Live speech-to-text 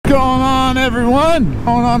going on, everyone?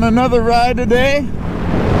 Going on another ride today.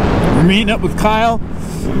 We're meeting up with Kyle.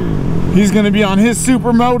 He's gonna be on his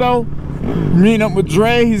supermoto. We're meeting up with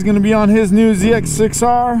Dre. He's gonna be on his new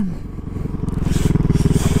ZX6R.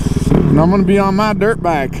 And I'm gonna be on my dirt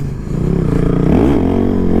bike.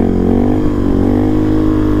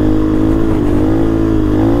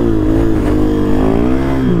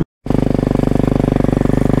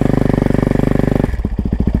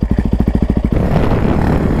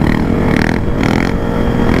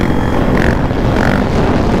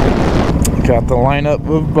 Got the lineup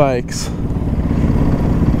of bikes.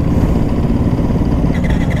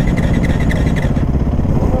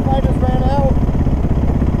 What if I just ran out?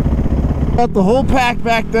 Got the whole pack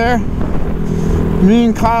back there. Me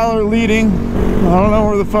and Kyle are leading. I don't know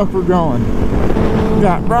where the fuck we're going.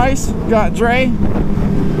 Got Bryce, got Dre.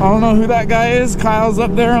 I don't know who that guy is. Kyle's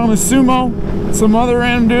up there on his sumo. Some other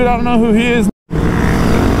random dude, I don't know who he is.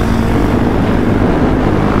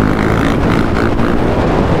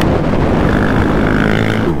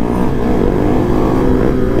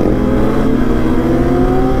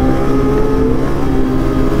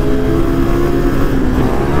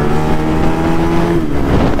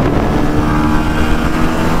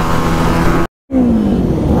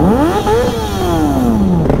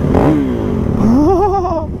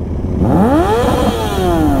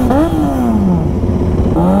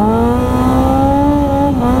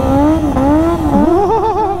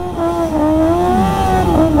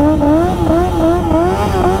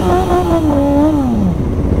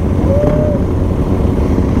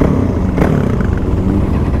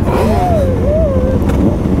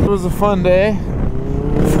 Fun day.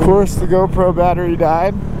 Of course, the GoPro battery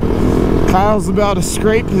died. Kyle's about to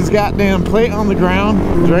scrape his goddamn plate on the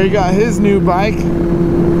ground. Dre got his new bike.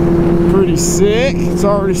 Pretty sick. It's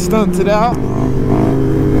already stunted out.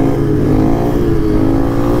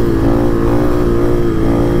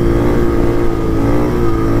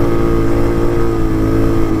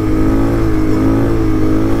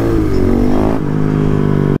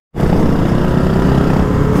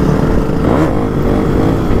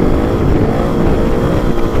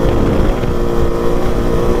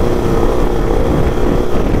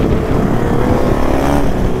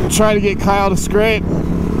 Try to get Kyle to scrape.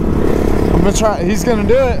 I'm gonna try. He's gonna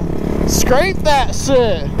do it. Scrape that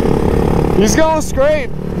shit. He's gonna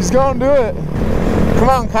scrape. He's gonna do it. Come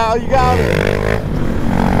on, Kyle, you got it.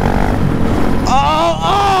 Oh!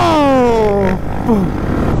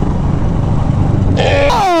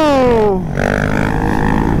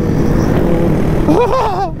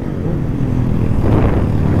 Oh!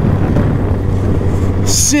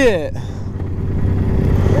 Shit.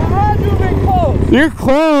 You're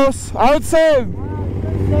close. I would say. Like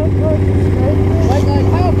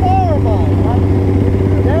how far am I?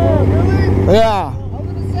 Yeah, really? Yeah. I was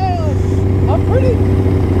gonna say, I'm pretty.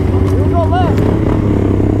 Here we go left.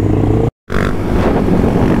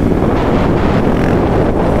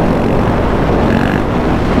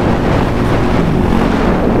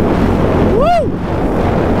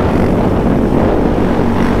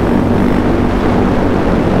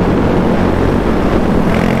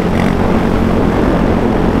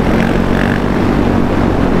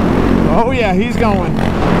 Oh yeah, he's going.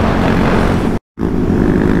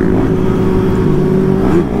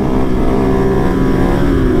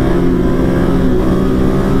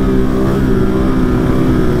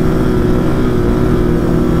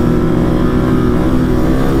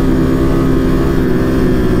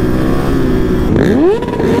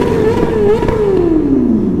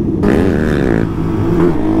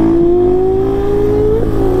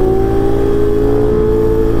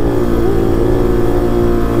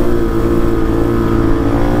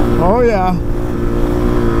 Oh yeah.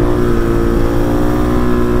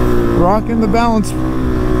 Rocking the balance.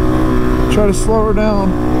 Try to slow her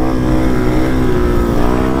down.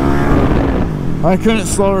 I couldn't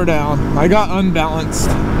slow her down. I got unbalanced.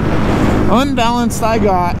 Unbalanced I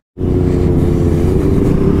got.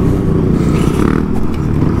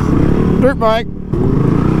 Dirt bike.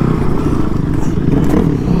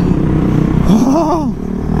 Oh.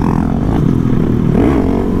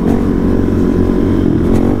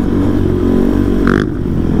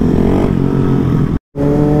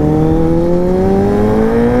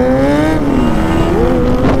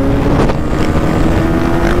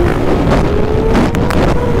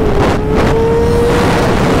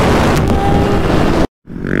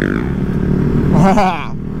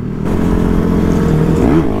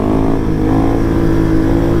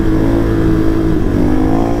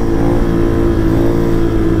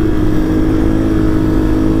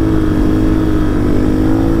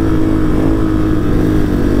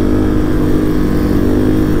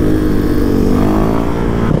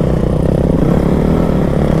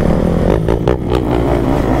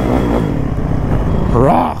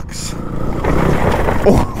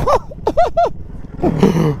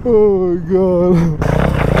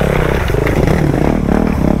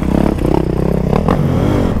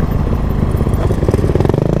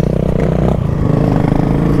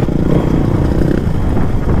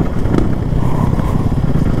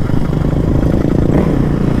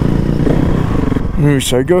 Ooh,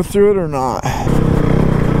 should I go through it or not?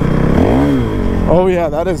 Oh yeah,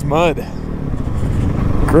 that is mud.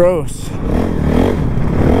 Gross.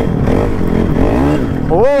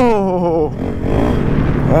 Whoa,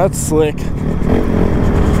 that's slick.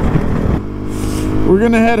 We're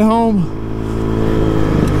gonna head home.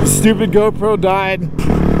 Stupid GoPro died.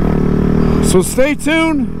 So stay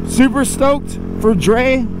tuned. Super stoked for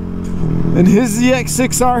Dre and his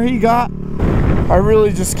ZX6R he got. I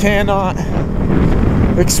really just cannot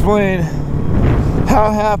explain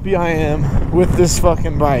how happy I am with this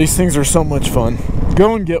fucking bike. These things are so much fun.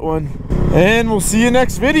 Go and get one, and we'll see you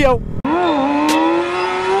next video.